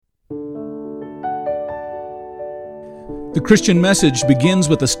The Christian message begins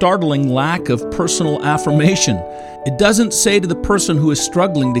with a startling lack of personal affirmation. It doesn't say to the person who is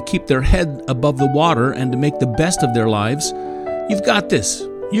struggling to keep their head above the water and to make the best of their lives, "You've got this.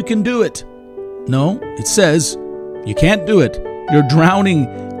 You can do it." No, it says, "You can't do it. You're drowning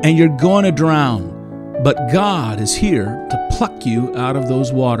and you're going to drown." But God is here to pluck you out of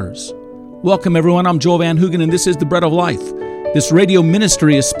those waters. Welcome everyone, I'm Joel Van Hoogen and this is The Bread of Life. This radio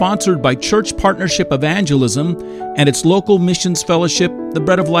ministry is sponsored by Church Partnership Evangelism and its local missions fellowship, the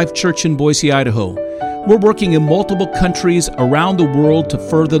Bread of Life Church in Boise, Idaho. We're working in multiple countries around the world to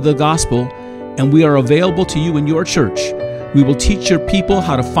further the gospel, and we are available to you in your church. We will teach your people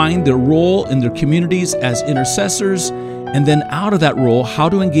how to find their role in their communities as intercessors, and then out of that role, how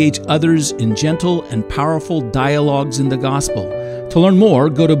to engage others in gentle and powerful dialogues in the gospel. To learn more,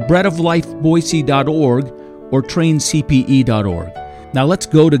 go to breadoflifeboise.org or traincpe.org. Now let's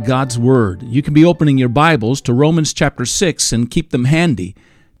go to God's Word. You can be opening your Bibles to Romans chapter 6 and keep them handy.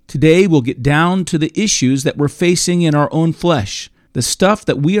 Today we'll get down to the issues that we're facing in our own flesh. The stuff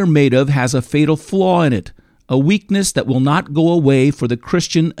that we are made of has a fatal flaw in it, a weakness that will not go away for the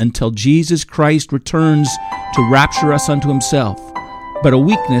Christian until Jesus Christ returns to rapture us unto himself, but a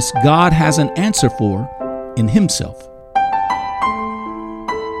weakness God has an answer for in himself.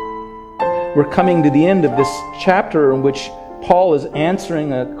 We're coming to the end of this chapter in which Paul is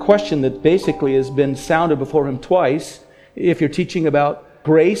answering a question that basically has been sounded before him twice. If you're teaching about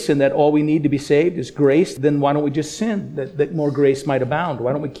grace and that all we need to be saved is grace, then why don't we just sin, that more grace might abound?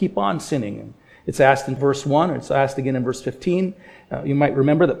 Why don't we keep on sinning? It's asked in verse 1, and it's asked again in verse 15. You might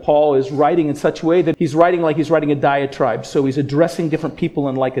remember that Paul is writing in such a way that he's writing like he's writing a diatribe. So he's addressing different people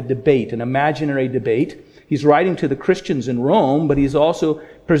in like a debate, an imaginary debate. He's writing to the Christians in Rome, but he's also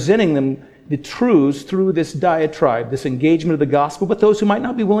presenting them the truths through this diatribe, this engagement of the gospel, but those who might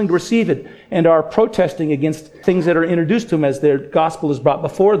not be willing to receive it and are protesting against things that are introduced to them as their gospel is brought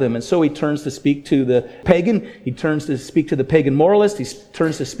before them. And so he turns to speak to the pagan, he turns to speak to the pagan moralist, he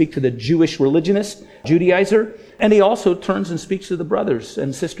turns to speak to the Jewish religionist, Judaizer, and he also turns and speaks to the brothers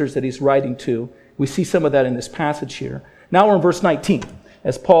and sisters that he's writing to. We see some of that in this passage here. Now we're in verse 19,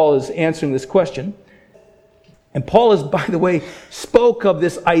 as Paul is answering this question. And Paul is, by the way, spoke of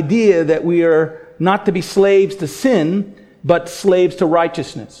this idea that we are not to be slaves to sin, but slaves to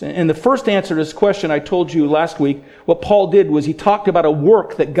righteousness. And the first answer to this question, I told you last week, what Paul did was he talked about a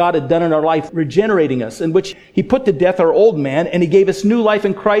work that God had done in our life, regenerating us, in which he put to death our old man, and he gave us new life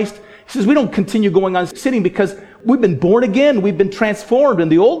in Christ. He says we don't continue going on sinning because we've been born again, we've been transformed,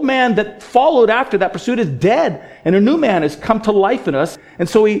 and the old man that followed after that pursuit is dead, and a new man has come to life in us. And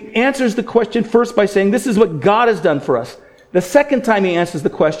so he answers the question first by saying this is what God has done for us. The second time he answers the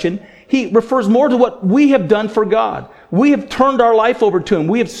question, he refers more to what we have done for God. We have turned our life over to him.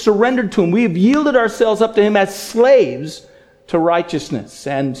 We have surrendered to him. We have yielded ourselves up to him as slaves to righteousness.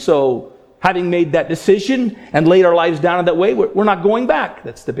 And so, having made that decision and laid our lives down in that way, we're not going back.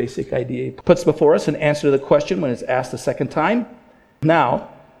 That's the basic idea he puts before us, an answer to the question when it's asked the second time. Now,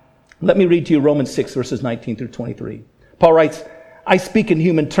 let me read to you Romans 6, verses 19 through 23. Paul writes, "I speak in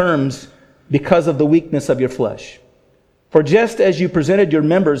human terms because of the weakness of your flesh. For just as you presented your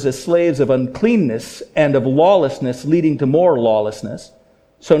members as slaves of uncleanness and of lawlessness leading to more lawlessness,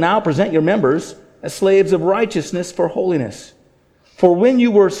 so now present your members as slaves of righteousness for holiness. For when you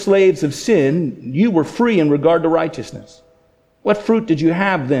were slaves of sin, you were free in regard to righteousness. What fruit did you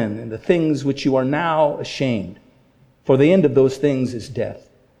have then in the things which you are now ashamed? For the end of those things is death.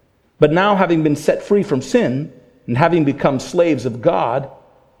 But now having been set free from sin and having become slaves of God,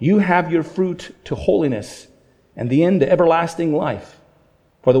 you have your fruit to holiness and the end to everlasting life.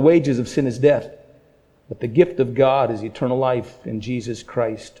 For the wages of sin is death, but the gift of God is eternal life in Jesus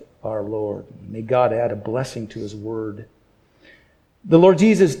Christ our Lord." May God add a blessing to his word. The Lord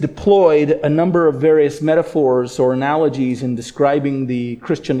Jesus deployed a number of various metaphors or analogies in describing the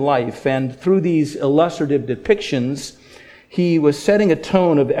Christian life, and through these illustrative depictions, he was setting a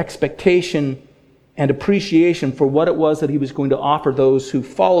tone of expectation and appreciation for what it was that he was going to offer those who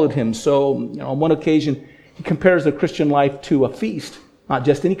followed him. So, on one occasion, he compares the Christian life to a feast, not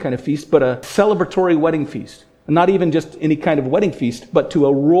just any kind of feast, but a celebratory wedding feast. Not even just any kind of wedding feast, but to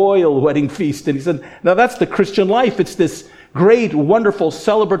a royal wedding feast. And he said, now that's the Christian life. It's this great, wonderful,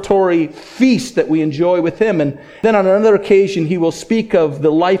 celebratory feast that we enjoy with him. And then on another occasion, he will speak of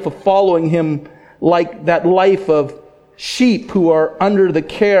the life of following him like that life of sheep who are under the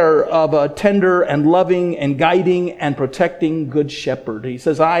care of a tender and loving and guiding and protecting good shepherd. He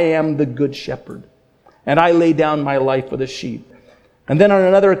says, I am the good shepherd, and I lay down my life for the sheep. And then on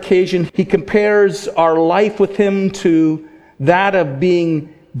another occasion, he compares our life with him to that of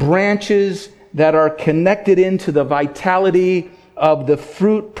being branches that are connected into the vitality of the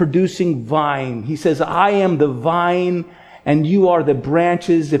fruit-producing vine. He says, I am the vine and you are the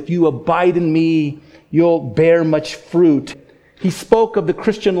branches. If you abide in me, you'll bear much fruit. He spoke of the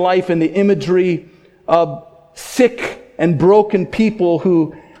Christian life in the imagery of sick and broken people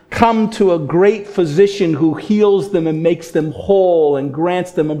who come to a great physician who heals them and makes them whole and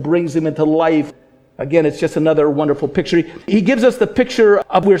grants them and brings them into life. Again, it's just another wonderful picture. He gives us the picture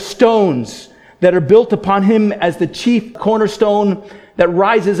of we're stones that are built upon him as the chief cornerstone that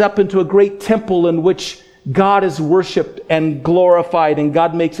rises up into a great temple in which God is worshiped and glorified and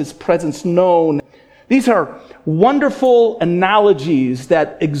God makes his presence known. These are wonderful analogies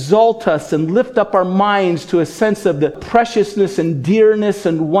that exalt us and lift up our minds to a sense of the preciousness and dearness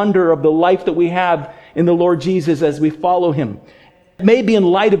and wonder of the life that we have in the Lord Jesus as we follow him. Maybe in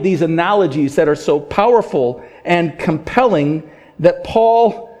light of these analogies that are so powerful and compelling that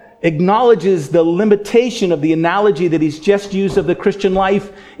Paul acknowledges the limitation of the analogy that he's just used of the Christian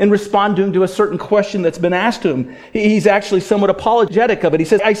life in responding to a certain question that's been asked to him. He's actually somewhat apologetic of it. He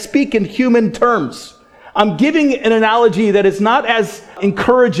says, I speak in human terms. I'm giving an analogy that is not as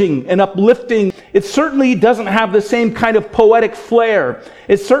encouraging and uplifting. It certainly doesn't have the same kind of poetic flair.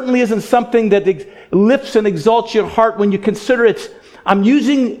 It certainly isn't something that lifts and exalts your heart when you consider it. I'm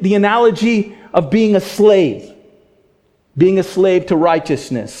using the analogy of being a slave to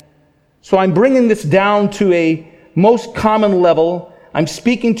righteousness. So I'm bringing this down to a most common level. I'm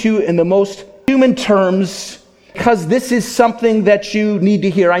speaking to you in the most human terms because this is something that you need to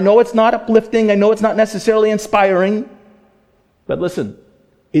hear. I know it's not uplifting. I know it's not necessarily inspiring. But listen,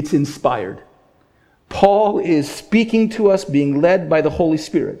 it's inspired. Paul is speaking to us being led by the Holy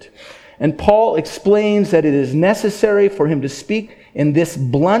Spirit. And Paul explains that it is necessary for him to speak in this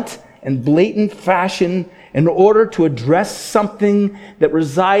blunt and blatant fashion in order to address something that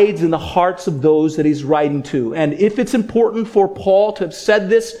resides in the hearts of those that he's writing to. And if it's important for Paul to have said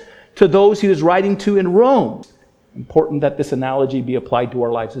this to those he was writing to in Rome, important that this analogy be applied to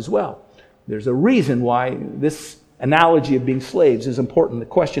our lives as well. There's a reason why this analogy of being slaves is important. The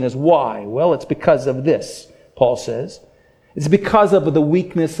question is why? Well, it's because of this, Paul says. It's because of the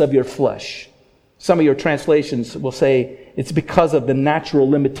weakness of your flesh. Some of your translations will say it's because of the natural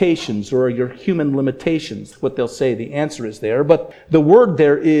limitations or your human limitations, what they'll say. The answer is there. But the word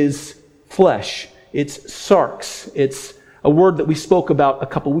there is flesh. It's sarx. It's a word that we spoke about a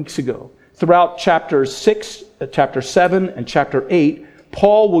couple weeks ago. Throughout chapter 6, chapter 7, and chapter 8,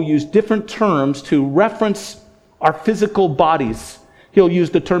 Paul will use different terms to reference our physical bodies. He'll use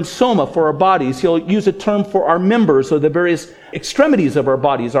the term soma for our bodies. He'll use a term for our members or the various extremities of our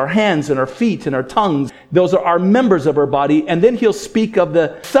bodies, our hands and our feet and our tongues. Those are our members of our body. And then he'll speak of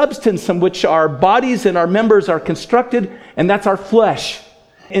the substance in which our bodies and our members are constructed, and that's our flesh.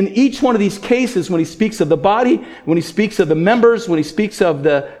 In each one of these cases, when he speaks of the body, when he speaks of the members, when he speaks of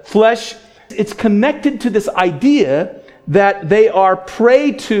the flesh, it's connected to this idea that they are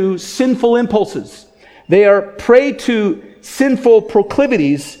prey to sinful impulses. They are prey to sinful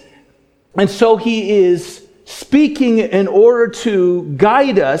proclivities. And so he is speaking in order to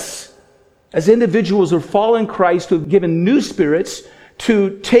guide us as individuals who are following Christ, who have given new spirits,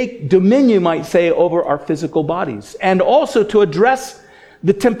 to take dominion, you might say, over our physical bodies. And also to address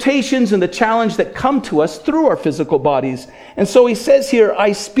the temptations and the challenge that come to us through our physical bodies. And so he says here,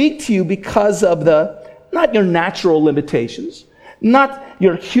 I speak to you because of not your natural limitations, not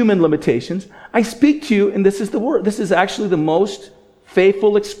your human limitations. I speak to you, and this is the word. This is actually the most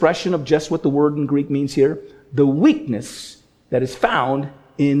faithful expression of just what the word in Greek means here. The weakness that is found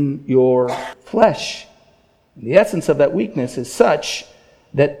in your flesh. And the essence of that weakness is such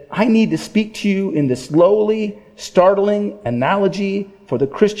that I need to speak to you in this lowly, startling analogy for the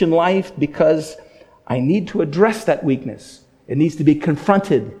Christian life because I need to address that weakness. It needs to be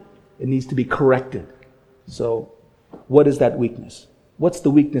confronted. It needs to be corrected. So, what is that weakness? What's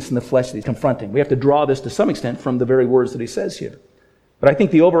the weakness in the flesh that he's confronting? We have to draw this to some extent from the very words that he says here. But I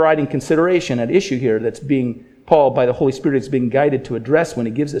think the overriding consideration at issue here that's being, Paul, by the Holy Spirit, is being guided to address when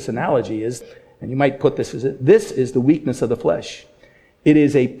he gives this analogy is, and you might put this as it, this is the weakness of the flesh. It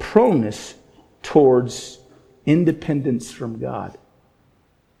is a proneness towards independence from God.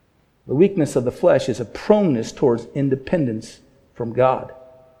 The weakness of the flesh is a proneness towards independence from God.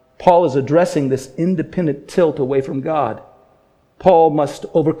 Paul is addressing this independent tilt away from God. Paul must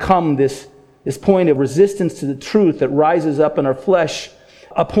overcome this point of resistance to the truth that rises up in our flesh,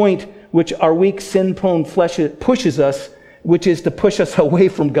 a point which our weak, sin-prone flesh pushes us, which is to push us away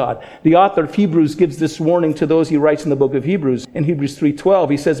from God. The author of Hebrews gives this warning to those he writes in the book of Hebrews. In Hebrews 3:12,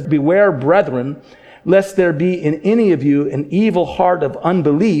 he says, "Beware, brethren, lest there be in any of you an evil heart of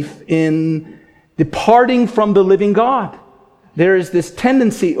unbelief in departing from the living God. There is this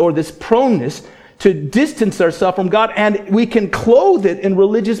tendency or this proneness to distance ourselves from God, and we can clothe it in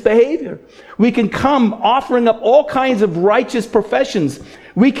religious behavior. We can come offering up all kinds of righteous professions.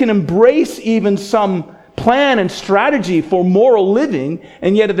 We can embrace even some plan and strategy for moral living,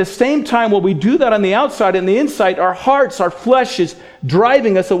 and yet at the same time, while we do that on the outside and the inside, our hearts, our flesh is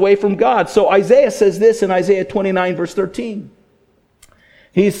driving us away from God. So Isaiah says this in Isaiah 29, verse 13.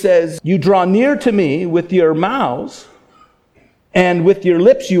 He says, "You draw near to me with your mouths, and with your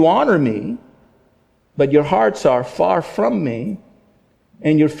lips you honor me, but your hearts are far from me,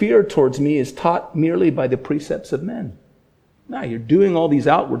 and your fear towards me is taught merely by the precepts of men." Now, you're doing all these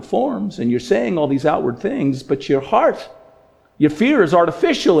outward forms, and you're saying all these outward things, but your heart, your fear is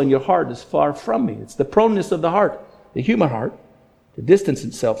artificial, and your heart is far from me. It's the proneness of the heart, the human heart, to distance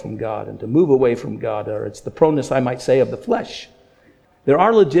itself from God and to move away from God, or it's the proneness, I might say, of the flesh. There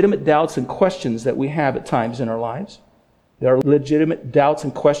are legitimate doubts and questions that we have at times in our lives. There are legitimate doubts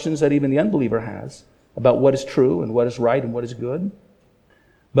and questions that even the unbeliever has about what is true and what is right and what is good.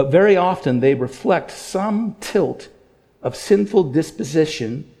 But very often they reflect some tilt of sinful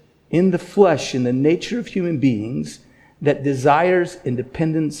disposition in the flesh, in the nature of human beings, that desires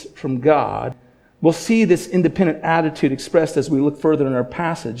independence from God. We'll see this independent attitude expressed as we look further in our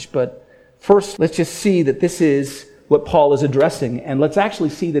passage, but first let's just see that this is what Paul is addressing, and let's actually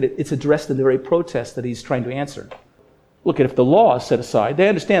see that it's addressed in the very protest that he's trying to answer. Look, if the law is set aside, they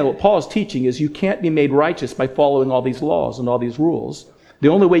understand what Paul is teaching is you can't be made righteous by following all these laws and all these rules. The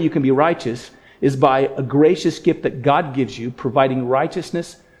only way you can be righteous is by a gracious gift that God gives you, providing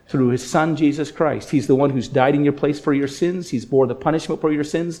righteousness through His Son, Jesus Christ. He's the one who's died in your place for your sins. He's bore the punishment for your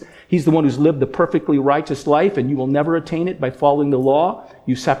sins. He's the one who's lived the perfectly righteous life, and you will never attain it by following the law.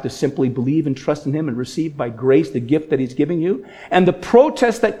 You just have to simply believe and trust in Him and receive by grace the gift that He's giving you. And the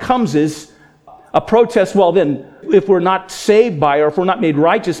protest that comes is a protest, well then, if we're not saved by, or if we're not made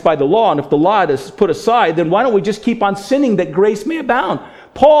righteous by the law, and if the law is put aside, then why don't we just keep on sinning that grace may abound?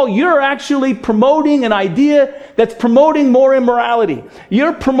 Paul, you're actually promoting an idea that's promoting more immorality.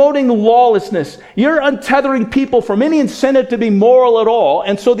 You're promoting lawlessness. You're untethering people from any incentive to be moral at all.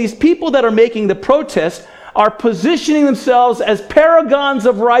 And so these people that are making the protest are positioning themselves as paragons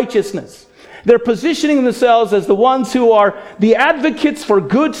of righteousness. They're positioning themselves as the ones who are the advocates for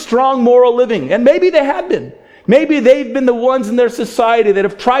good, strong, moral living. And maybe they have been. Maybe they've been the ones in their society that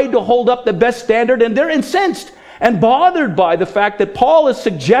have tried to hold up the best standard, and they're incensed and bothered by the fact that Paul is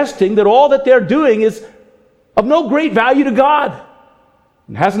suggesting that all that they're doing is of no great value to God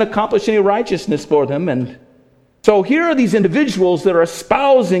and hasn't accomplished any righteousness for them. And so here are these individuals that are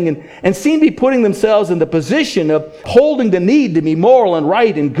espousing and seem to be putting themselves in the position of holding the need to be moral and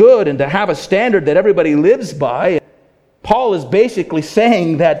right and good and to have a standard that everybody lives by. Paul is basically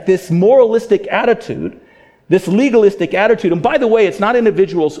saying that this moralistic attitude, this legalistic attitude, and by the way, it's not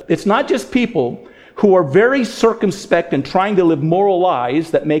individuals, it's not just people who are very circumspect and trying to live moral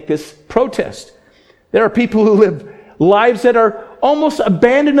lives that make this protest. There are people who live lives that are almost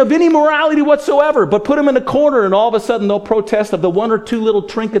abandoned of any morality whatsoever, but put them in a corner and all of a sudden they'll protest of the one or two little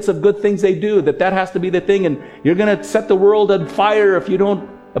trinkets of good things they do, that has to be the thing, and you're going to set the world on fire if you don't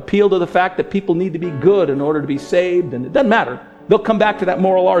appeal to the fact that people need to be good in order to be saved, and it doesn't matter. They'll come back to that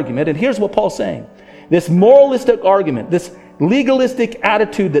moral argument, and here's what Paul's saying. This moralistic argument, this legalistic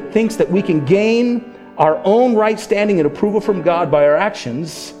attitude that thinks that we can gain our own right standing and approval from God by our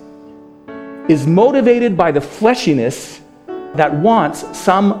actions is motivated by the fleshiness that wants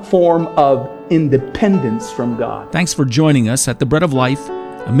some form of independence from God. Thanks for joining us at The Bread of Life,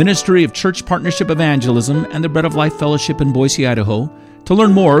 a ministry of Church Partnership Evangelism and the Bread of Life Fellowship in Boise, Idaho. To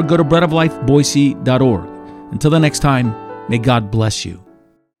learn more, go to breadoflifeboise.org. Until the next time, may God bless you.